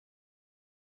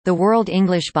The World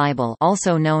English Bible,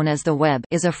 also known as the Web,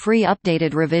 is a free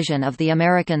updated revision of the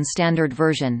American Standard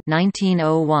Version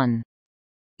 1901.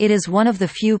 It is one of the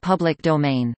few public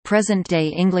domain, present-day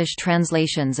English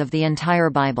translations of the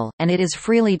entire Bible, and it is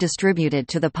freely distributed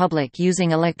to the public using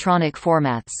electronic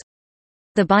formats.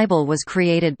 The Bible was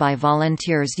created by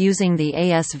volunteers using the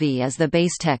ASV as the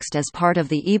base text as part of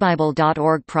the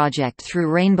eBible.org project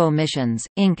through Rainbow Missions,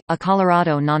 Inc., a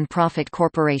Colorado nonprofit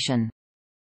corporation.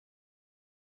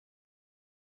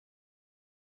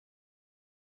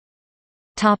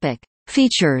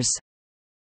 Features.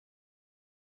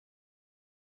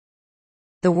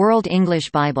 The World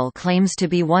English Bible claims to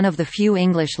be one of the few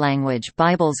English-language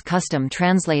Bibles custom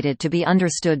translated to be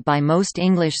understood by most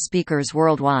English speakers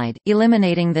worldwide,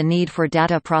 eliminating the need for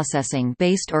data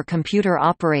processing-based or computer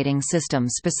operating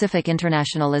system-specific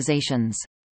internationalizations.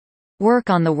 Work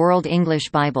on the World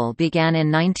English Bible began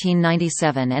in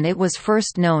 1997 and it was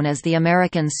first known as the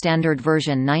American Standard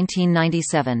Version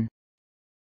 1997.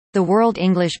 The World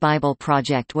English Bible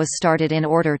Project was started in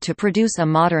order to produce a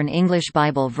modern English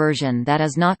Bible version that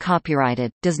is not copyrighted,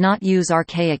 does not use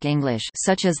archaic English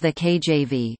such as the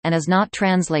KJV, and is not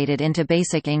translated into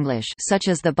Basic English such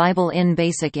as the Bible in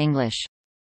Basic English.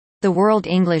 The World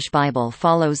English Bible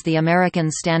follows the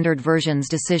American Standard Version's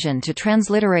decision to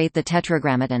transliterate the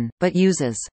Tetragrammaton, but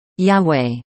uses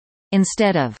Yahweh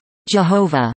instead of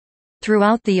Jehovah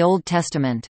throughout the Old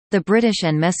Testament. The British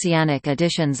and Messianic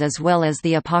editions as well as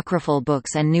the Apocryphal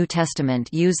books and New Testament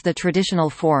use the traditional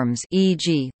forms,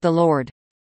 e.g., the Lord.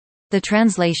 The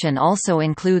translation also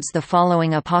includes the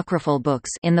following apocryphal books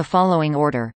in the following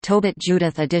order: Tobit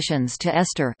Judith additions to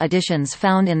Esther additions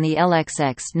found in the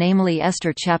LXX, namely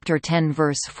Esther chapter 10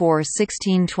 verse 4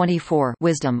 1624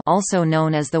 Wisdom, also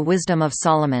known as the Wisdom of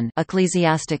Solomon,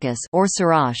 Ecclesiasticus or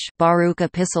Sirach, Baruch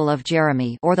Epistle of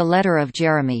Jeremy or the Letter of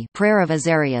Jeremy, Prayer of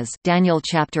Azarias, Daniel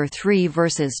chapter 3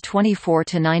 verses 24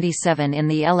 to 97 in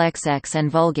the LXX and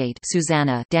Vulgate,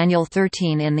 Susanna, Daniel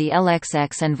 13 in the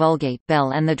LXX and Vulgate,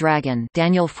 Bel and the Dragon,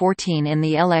 Daniel 14 in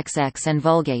the LXX and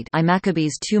Vulgate, I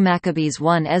Maccabees 2 Maccabees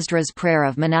 1 Esdras Prayer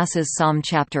of Manasseh Psalm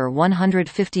chapter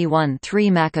 151 3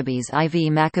 Maccabees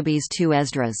IV Maccabees 2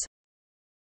 Esdras.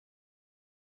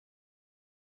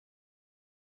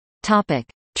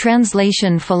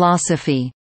 Translation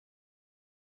philosophy.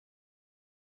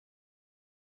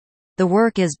 The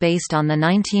work is based on the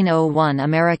 1901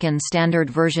 American Standard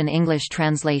Version English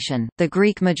translation, the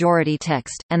Greek majority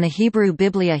text, and the Hebrew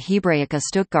Biblia Hebraica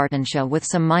Stuttgartensia with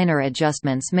some minor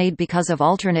adjustments made because of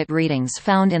alternate readings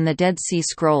found in the Dead Sea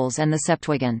Scrolls and the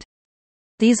Septuagint.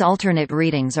 These alternate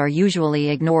readings are usually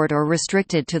ignored or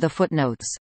restricted to the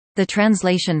footnotes. The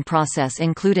translation process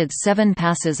included 7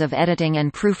 passes of editing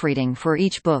and proofreading for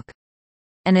each book.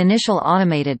 An initial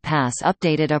automated pass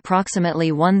updated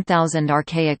approximately 1,000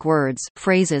 archaic words,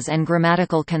 phrases and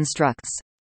grammatical constructs.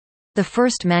 The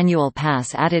first manual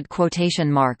pass added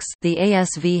quotation marks, the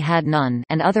ASV had none,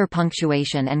 and other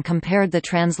punctuation and compared the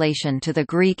translation to the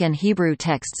Greek and Hebrew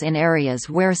texts in areas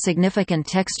where significant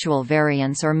textual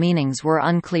variants or meanings were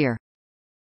unclear.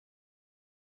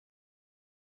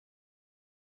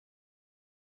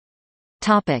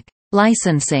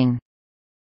 Licensing.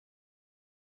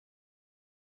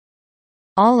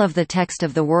 All of the text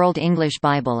of the World English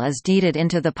Bible is deeded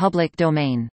into the public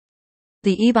domain.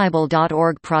 The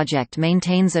eBible.org project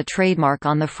maintains a trademark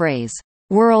on the phrase,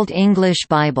 "World English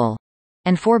Bible",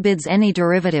 and forbids any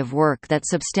derivative work that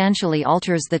substantially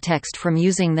alters the text from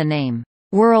using the name,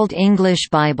 "World English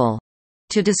Bible",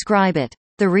 to describe it.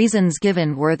 The reasons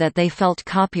given were that they felt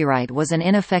copyright was an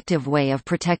ineffective way of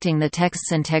protecting the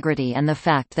text's integrity and the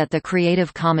fact that the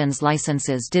Creative Commons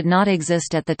licenses did not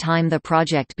exist at the time the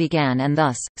project began, and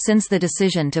thus, since the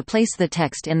decision to place the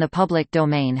text in the public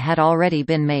domain had already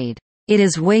been made, it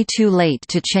is way too late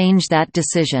to change that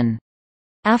decision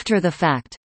after the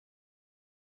fact.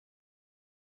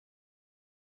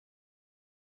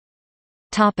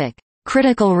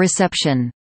 Critical reception.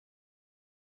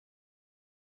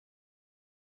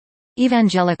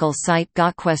 Evangelical site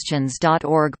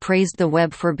GotQuestions.org praised the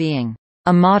web for being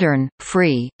a modern,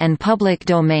 free, and public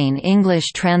domain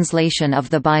English translation of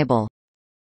the Bible,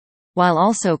 while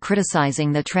also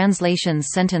criticizing the translation's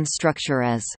sentence structure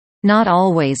as not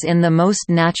always in the most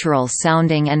natural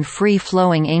sounding and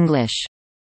free-flowing English.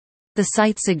 The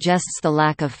site suggests the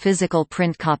lack of physical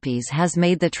print copies has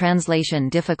made the translation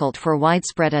difficult for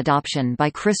widespread adoption by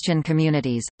Christian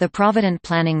communities. The Provident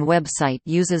Planning website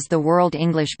uses the World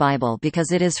English Bible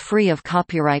because it is free of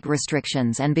copyright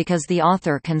restrictions and because the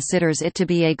author considers it to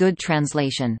be a good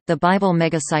translation. The Bible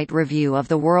Megasite review of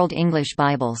the World English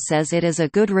Bible says it is a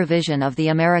good revision of the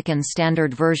American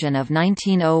Standard Version of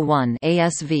 1901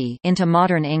 ASV into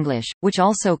modern English, which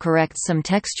also corrects some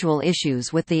textual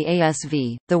issues with the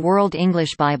ASV. The World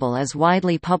English Bible is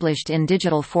widely published in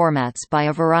digital formats by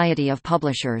a variety of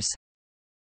publishers.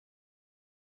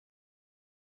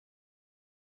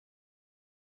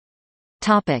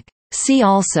 Topic. See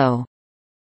also: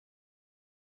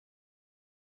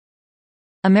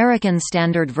 American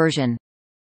Standard Version,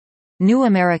 New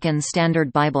American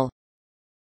Standard Bible,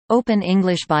 Open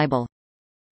English Bible,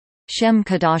 Shem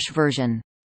Kadosh version.